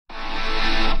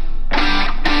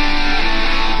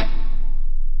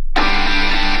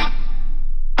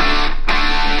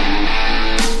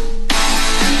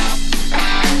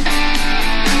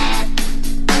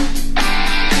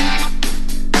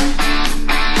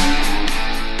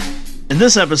In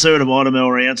this episode of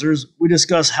Automower Answers, we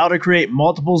discuss how to create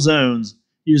multiple zones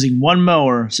using one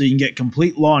mower so you can get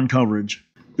complete lawn coverage.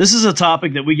 This is a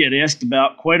topic that we get asked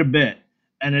about quite a bit,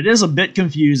 and it is a bit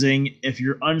confusing if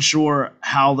you're unsure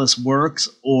how this works,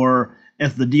 or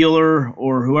if the dealer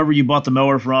or whoever you bought the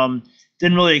mower from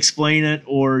didn't really explain it,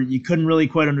 or you couldn't really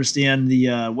quite understand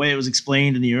the way it was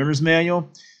explained in the owner's manual.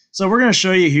 So we're going to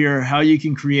show you here how you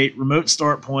can create remote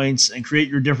start points and create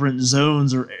your different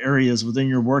zones or areas within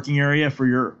your working area for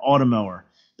your Automower.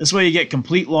 This way you get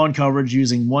complete lawn coverage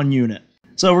using one unit.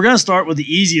 So we're going to start with the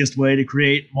easiest way to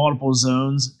create multiple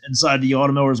zones inside the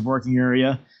Automower's working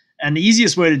area. And the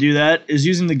easiest way to do that is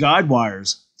using the guide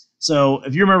wires. So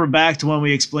if you remember back to when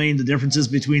we explained the differences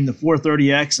between the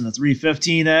 430X and the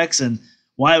 315X and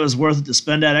why it was worth it to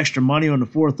spend that extra money on the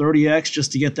 430X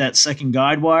just to get that second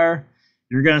guide wire,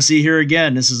 you're going to see here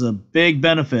again, this is a big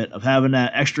benefit of having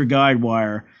that extra guide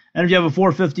wire. And if you have a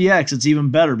 450X, it's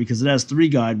even better because it has 3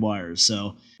 guide wires.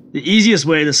 So the easiest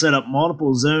way to set up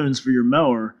multiple zones for your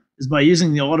mower is by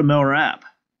using the Automower app.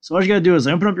 So all you got to do is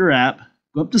open up your app,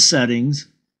 go up to Settings.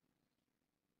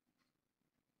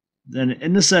 Then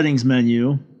in the Settings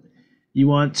menu, you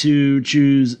want to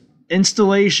choose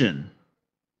Installation.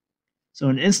 So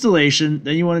in Installation,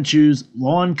 then you want to choose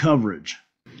Lawn Coverage.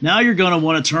 Now you're going to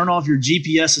want to turn off your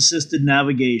GPS-assisted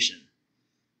navigation.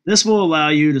 This will allow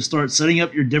you to start setting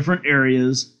up your different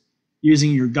areas using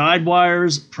your guide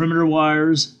wires, perimeter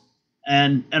wires,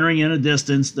 and entering in a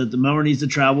distance that the mower needs to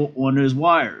travel on those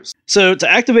wires. So to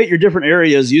activate your different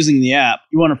areas using the app,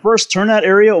 you want to first turn that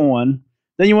area on,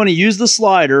 then you want to use the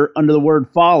slider under the word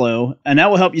Follow, and that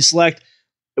will help you select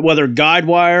whether guide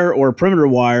wire or perimeter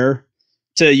wire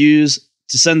to use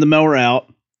to send the mower out.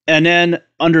 And then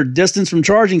under distance from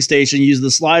charging station, use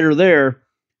the slider there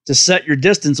to set your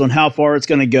distance on how far it's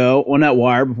going to go on that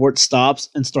wire before it stops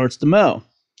and starts to mow.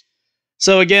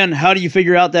 So again, how do you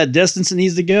figure out that distance it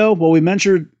needs to go? Well, we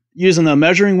mentioned using a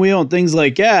measuring wheel and things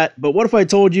like that, but what if I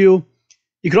told you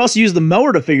you could also use the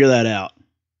mower to figure that out?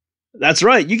 That's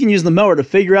right, you can use the mower to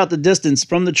figure out the distance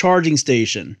from the charging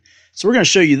station. So we're going to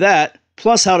show you that,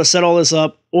 plus how to set all this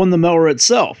up on the mower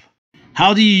itself.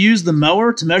 How do you use the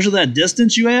mower to measure that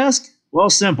distance, you ask? Well,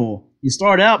 simple. You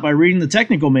start out by reading the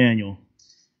technical manual.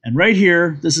 And right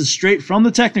here, this is straight from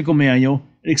the technical manual.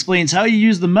 It explains how you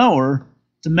use the mower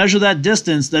to measure that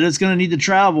distance that it's going to need to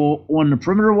travel on the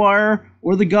perimeter wire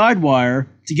or the guide wire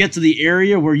to get to the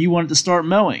area where you want it to start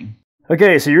mowing.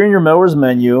 Okay, so you're in your mower's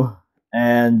menu,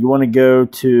 and you want to go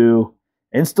to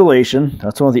Installation.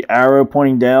 That's on the arrow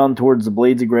pointing down towards the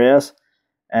blades of grass.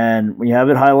 And when you have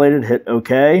it highlighted, hit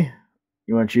OK.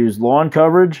 You want to choose Lawn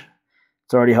Coverage.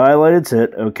 It's already highlighted, so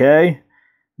hit OK.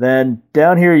 Then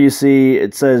down here you see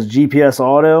it says GPS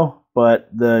Auto, but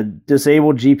the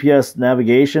disabled GPS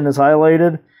navigation is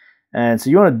highlighted. And so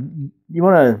you want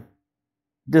to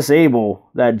disable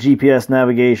that GPS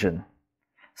navigation.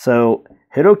 So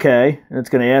hit OK, and it's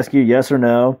going to ask you yes or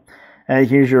no. And you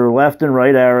can use your left and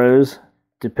right arrows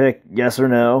to pick yes or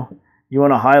no. You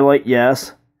want to highlight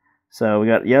yes. So we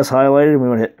got yes highlighted, and we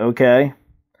want to hit OK.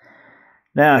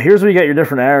 Now, here's where you got your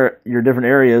different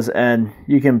areas, and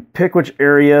you can pick which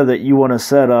area that you want to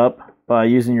set up by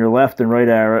using your left and right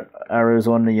arrows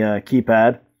on the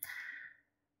keypad.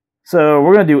 So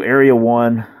we're going to do Area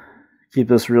 1. Keep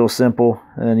this real simple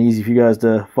and easy for you guys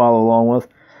to follow along with.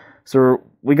 So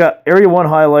we got Area 1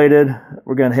 highlighted.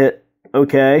 We're going to hit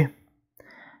OK.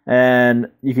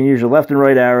 And you can use your left and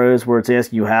right arrows where it's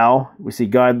asking you how. We see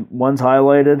Guide 1's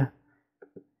highlighted.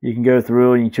 You can go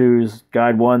through and you choose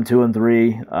Guide 1, 2, and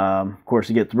 3. Of course,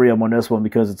 you get 3 of them on this one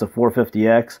because it's a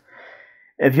 450X.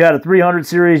 If you had a 300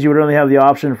 series, you would only have the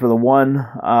option for the one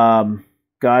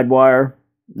guide wire.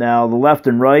 Now, the left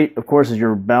and right, of course, is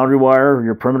your boundary wire or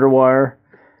your perimeter wire.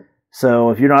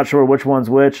 So if you're not sure which one's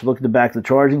which, look at the back of the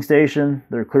charging station.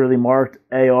 They're clearly marked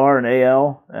AR and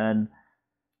AL, and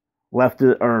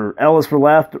L is for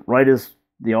left, right is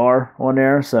the R on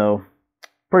there. So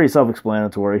pretty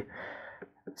self-explanatory.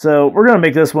 So we're going to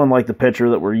make this one like the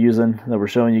picture that we're using, that we're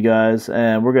showing you guys.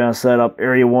 And we're going to set up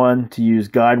Area 1 to use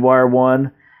Guide Wire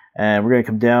 1. And we're going to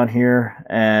come down here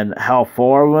and how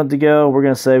far we want it to go. We're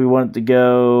going to say we want it to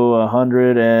go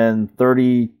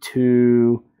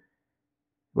 132.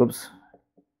 Whoops.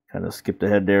 Kind of skipped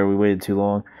ahead there. We waited too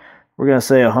long. We're going to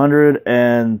say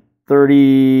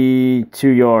 132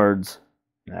 yards.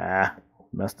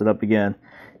 Messed it up again.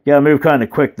 You gotta move kind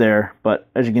of quick there, but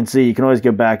as you can see, you can always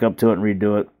go back up to it and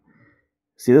redo it.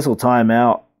 See, this will time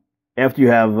out. After you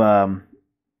have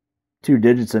 2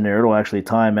 digits in there, it'll actually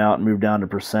time out and move down to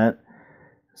percent.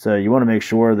 So you want to make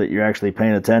sure that you're actually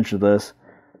paying attention to this.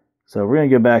 So we're going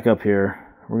to go back up here.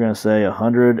 we're going to say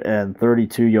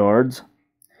 132 yards.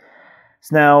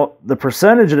 So now, the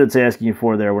percentage that it's asking you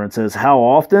for there, when it says how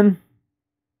often,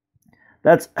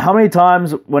 that's how many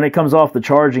times when it comes off the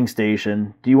charging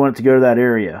station do you want it to go to that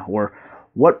area? Or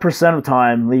what percent of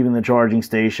time leaving the charging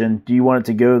station do you want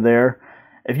it to go there?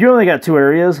 If you only got two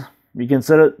areas, you can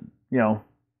set it,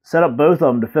 set up both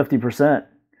of them to 50%.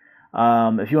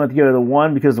 If you want to go to the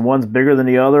one because the one's bigger than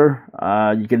the other,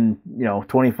 you can,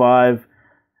 25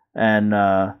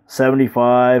 and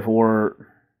 75, or,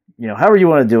 however you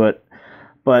want to do it.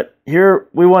 But here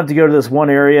we want to go to this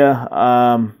one area.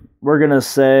 We're going to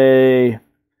say,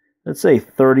 let's say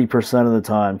 30% of the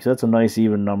time, because that's a nice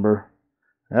even number.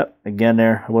 Yep, again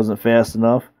there, I wasn't fast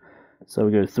enough. So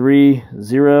we go 3,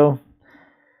 0.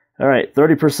 All right,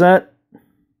 30%.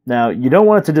 Now, you don't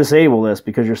want it to disable this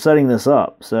because you're setting this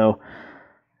up. So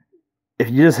if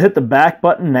you just hit the back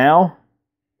button now,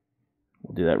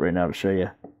 we'll do that right now to show you.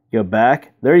 Go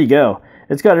back. There you go.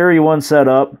 It's got area 1 set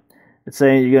up. It's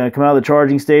saying you're going to come out of the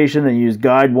charging station and use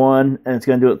guide 1, and it's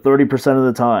going to do it 30% of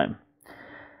the time.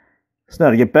 So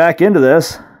now to get back into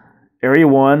this, area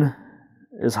 1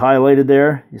 is highlighted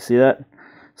there. You see that?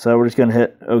 So we're just going to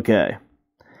hit OK.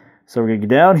 So we're going to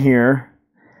go down here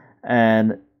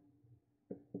and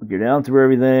go down through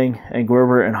everything and go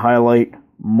over and highlight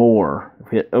more.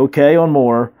 Hit OK on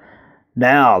more.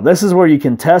 Now, this is where you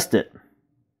can test it.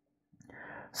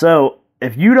 So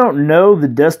if you don't know the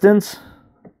distance,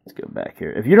 let's go back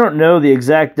here. If you don't know the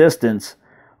exact distance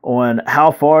on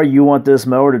how far you want this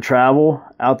mower to travel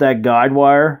out that guide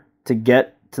wire to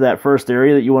get to that first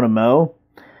area that you want to mow,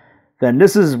 then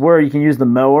this is where you can use the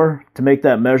mower to make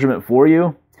that measurement for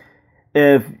you.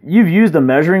 If you've used a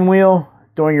measuring wheel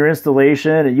during your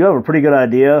installation and you have a pretty good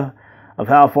idea of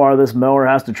how far this mower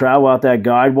has to travel out that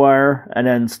guide wire and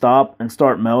then stop and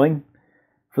start mowing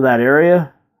for that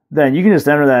area, then you can just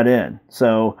enter that in.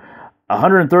 So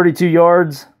 132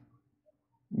 yards,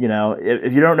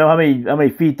 if you don't know how many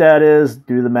feet that is,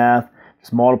 do the math.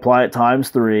 Just multiply it times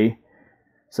 3.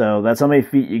 So that's how many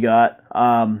feet you got.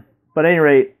 But at any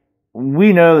rate,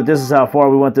 we know that this is how far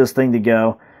we want this thing to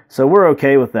go. So we're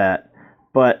okay with that.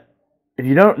 But if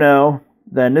you don't know,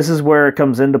 then this is where it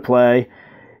comes into play.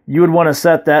 You would want to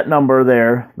set that number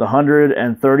there, the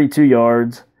 132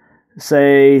 yards.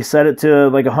 Set it to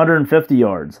like 150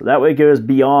 yards. That way it goes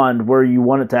beyond where you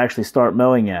want it to actually start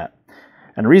mowing at.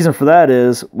 And the reason for that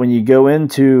is when you go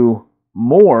into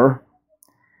more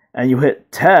and you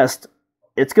hit test,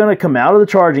 it's going to come out of the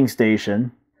charging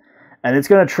station and it's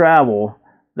going to travel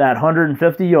that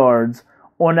 150 yards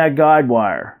on that guide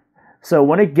wire. So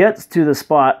when it gets to the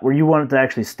spot where you want it to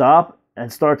actually stop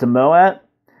and start to mow at,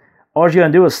 all you're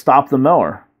going to do is stop the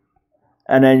mower.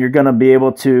 And then you're going to be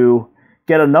able to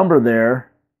get a number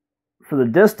there for the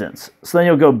distance. So then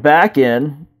you'll go back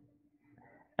in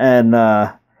and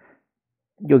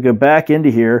you'll go back into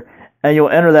here and you'll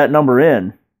enter that number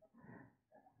in.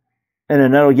 And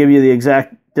then that'll give you the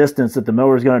exact distance that the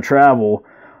mower is going to travel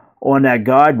on that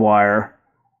guide wire.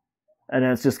 And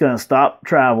then it's just going to stop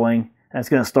traveling and it's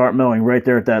going to start mowing right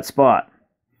there at that spot.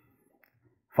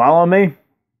 Following me?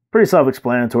 Pretty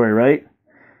self-explanatory, right?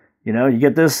 You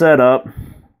get this set up.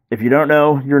 If you don't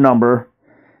know your number,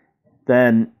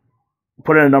 then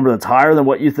put in a number that's higher than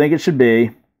what you think it should be.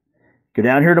 Go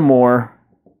down here to more,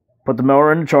 put the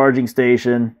mower in the charging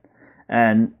station,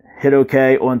 and hit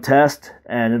OK on test,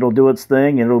 and it'll do its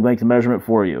thing, and it'll make the measurement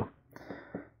for you.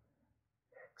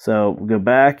 So we'll go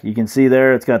back. You can see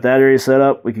there it's got that area set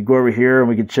up. We could go over here and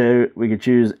we could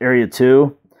choose area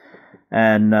 2,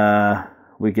 and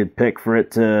we could pick for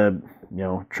it to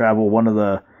travel one of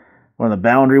the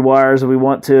boundary wires that we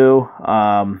want to.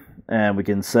 And we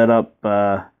can set up,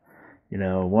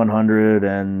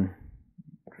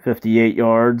 158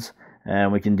 yards,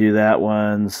 and we can do that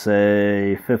one,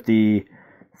 say, 53%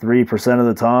 of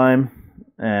the time,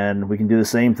 and we can do the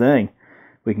same thing.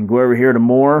 We can go over here to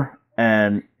more,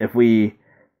 and if we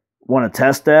want to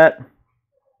test that,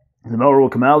 the mower will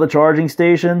come out of the charging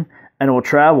station, and it will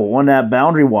travel on that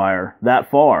boundary wire that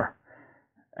far.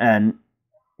 And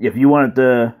if you want it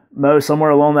to mow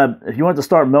somewhere along that, if you want to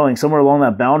start mowing somewhere along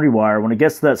that boundary wire, when it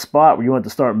gets to that spot where you want to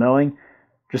start mowing,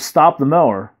 just stop the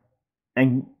mower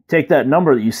and take that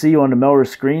number that you see on the mower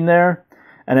screen there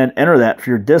and then enter that for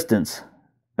your distance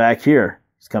back here.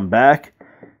 Just come back,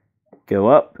 go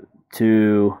up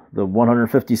to the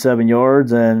 157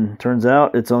 yards, and turns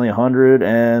out it's only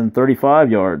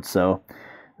 135 yards. So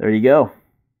there you go.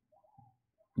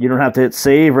 You don't have to hit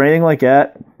save or anything like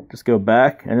that. Just go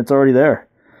back and it's already there.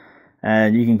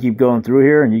 And you can keep going through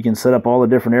here and you can set up all the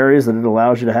different areas that it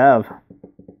allows you to have.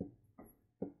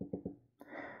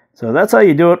 So that's how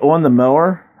you do it on the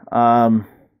mower.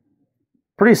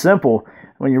 pretty simple.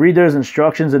 When you read those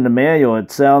instructions in the manual, it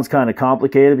sounds kind of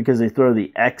complicated because they throw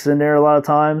the X in there a lot of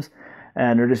times,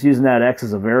 and they're just using that X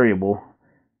as a variable.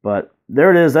 But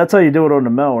there it is. That's how you do it on the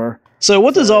mower. So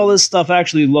what does all this stuff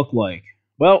actually look like?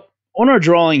 Well, on our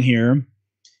drawing here,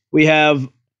 we have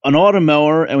an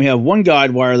Automower and we have one guide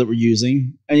wire that we're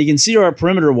using, and you can see our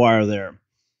perimeter wire there.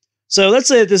 So let's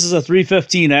say that this is a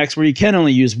 315X where you can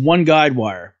only use one guide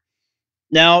wire.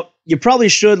 Now, you probably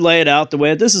should lay it out the way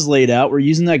that this is laid out. We're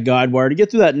using that guide wire to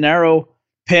get through that narrow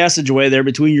passageway there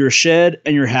between your shed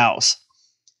and your house.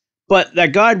 But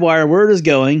that guide wire, where it is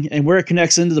going and where it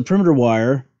connects into the perimeter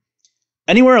wire,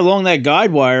 anywhere along that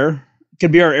guide wire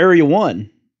could be our area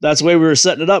 1. That's the way we were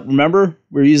setting it up, remember?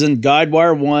 We're using guide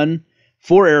wire 1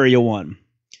 for area 1.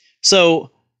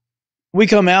 So we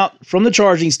come out from the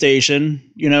charging station,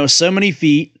 so many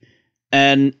feet,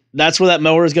 and that's where that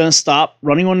mower is going to stop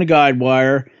running on the guide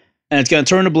wire, and it's going to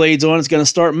turn the blades on, it's going to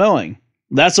start mowing.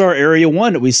 That's our area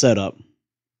 1 that we set up.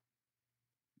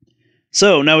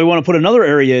 So now we want to put another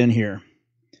area in here.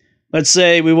 Let's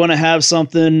say we want to have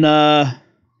something back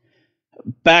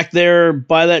there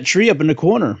by that tree up in the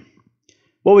corner.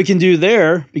 What we can do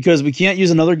there, because we can't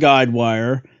use another guide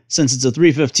wire, since it's a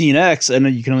 315X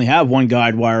and you can only have one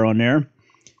guide wire on there,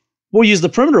 we'll use the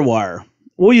perimeter wire.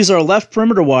 We'll use our left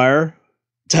perimeter wire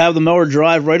to have the mower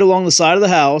drive right along the side of the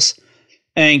house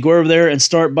and go over there and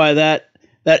start by that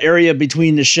area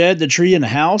between the shed, the tree, and the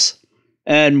house,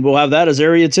 and we'll have that as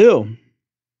area 2.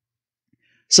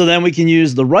 So then we can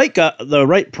use the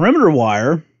right perimeter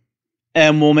wire,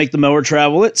 and we'll make the mower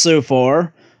travel it so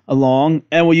far along,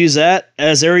 and we'll use that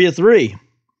as area 3.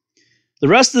 The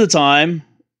rest of the time,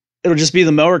 it'll just be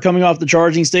the mower coming off the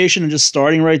charging station and just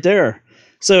starting right there.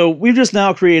 So we've just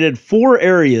now created 4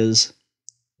 areas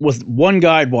with one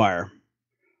guide wire.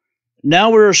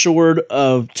 Now we're assured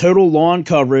of total lawn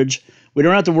coverage. We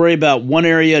don't have to worry about one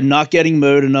area not getting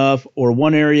mowed enough or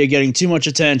one area getting too much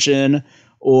attention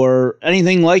or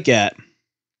anything like that.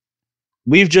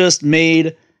 We've just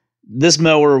made this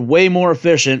mower way more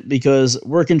efficient because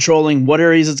we're controlling what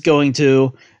areas it's going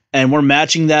to, and we're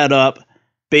matching that up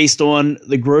based on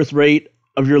the growth rate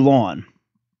of your lawn.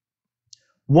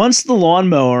 Once the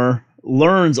lawnmower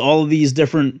learns all of these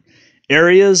different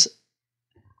areas,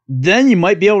 then you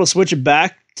might be able to switch it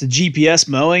back to GPS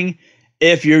mowing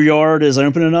if your yard is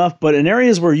open enough. But in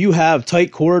areas where you have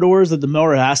tight corridors that the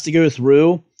mower has to go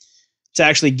through to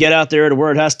actually get out there to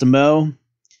where it has to mow,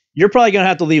 you're probably going to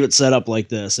have to leave it set up like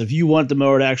this. If you want the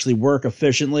mower to actually work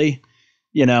efficiently,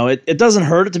 it doesn't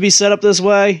hurt it to be set up this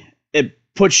way. It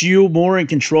puts you more in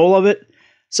control of it,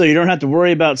 so you don't have to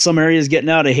worry about some areas getting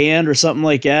out of hand or something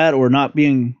like that, or not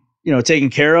being, taken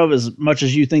care of as much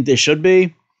as you think they should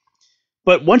be.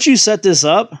 But once you set this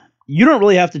up, you don't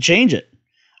really have to change it.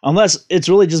 Unless it's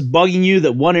really just bugging you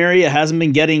that one area hasn't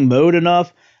been getting mowed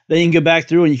enough, then you can go back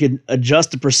through and you can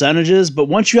adjust the percentages. But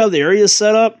once you have the areas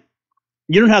set up,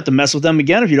 you don't have to mess with them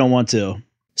again if you don't want to.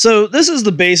 So this is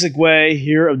the basic way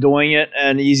here of doing it,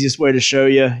 and the easiest way to show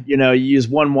you. You use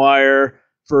one wire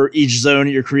for each zone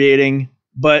that you're creating.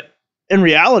 But in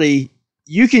reality,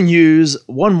 you can use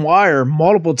one wire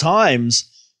multiple times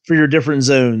for your different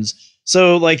zones.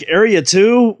 So like area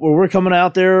 2, where we're coming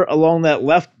out there along that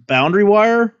left boundary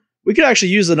wire, we could actually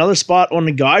use another spot on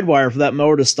the guide wire for that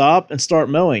mower to stop and start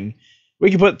mowing. We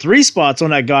could put 3 spots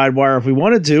on that guide wire if we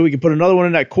wanted to. We could put another one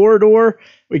in that corridor.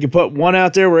 We could put one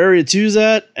out there where area 2's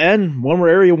at, and one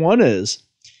where area 1 is.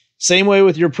 Same way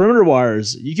with your perimeter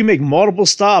wires. You can make multiple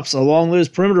stops along those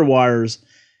perimeter wires.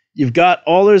 You've got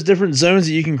all those different zones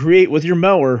that you can create with your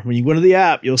mower. When you go into the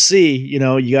app, you'll see, you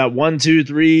got 1, 2,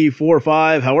 3, 4,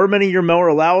 5, however many your mower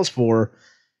allows for,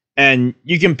 and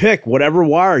you can pick whatever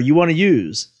wire you want to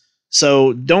use.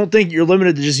 So don't think you're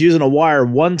limited to just using a wire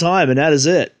one time and that is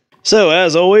it. So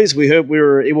as always, we hope we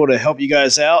were able to help you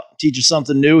guys out, teach you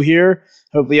something new here.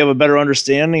 Hopefully you have a better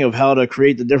understanding of how to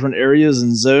create the different areas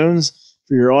and zones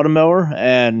for your Automower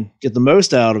and get the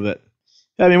most out of it. If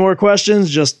you have any more questions,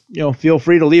 just feel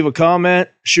free to leave a comment,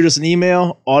 shoot us an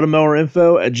email,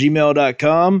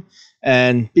 automowerinfo@gmail.com,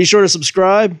 and be sure to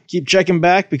subscribe. Keep checking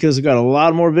back because we've got a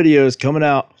lot more videos coming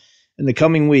out in the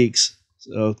coming weeks.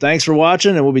 So thanks for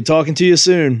watching, and we'll be talking to you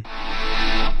soon.